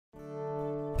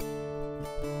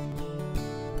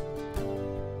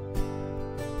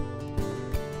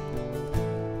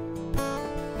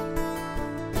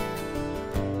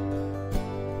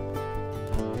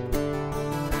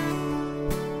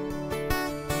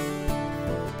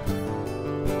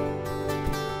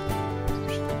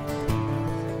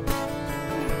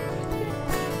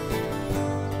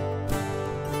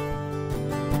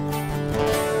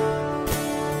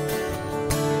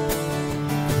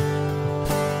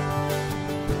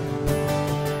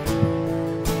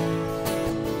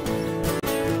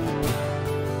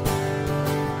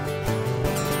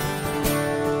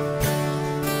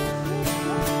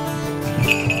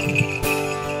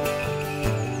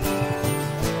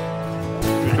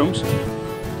Comes.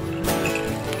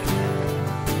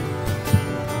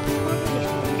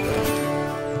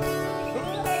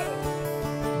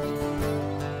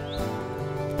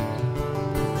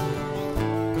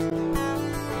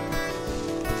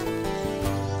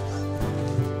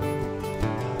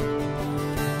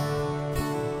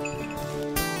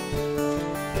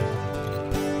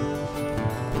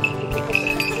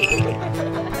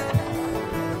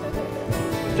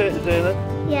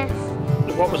 Yes.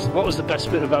 What was the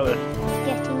best bit about it?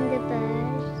 Getting the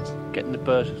bird. Getting the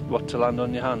bird, what, to land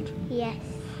on your hand? Yes.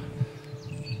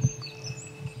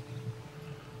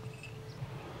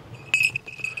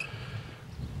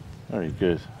 Very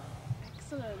good.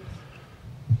 Excellent.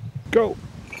 Go!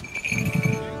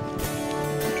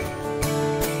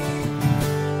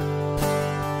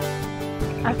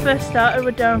 I first started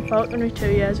with Durham Falconry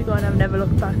 2 years ago and I've never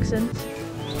looked back since.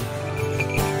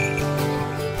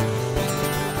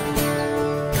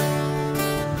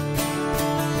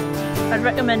 I'd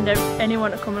recommend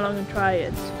anyone to come along and try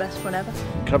it. It's the best fun ever.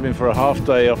 Coming for a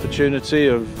half-day opportunity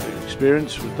of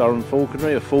experience with Durham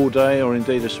Falconry, a full day or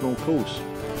indeed a small course.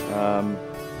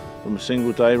 From a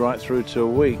single day right through to a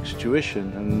week's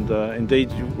tuition, and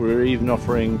indeed we're even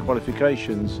offering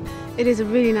qualifications. It is a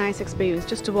really nice experience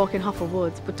just to walk in Houghall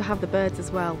Woods, but to have the birds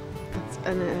as well,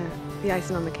 and the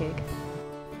icing on the cake.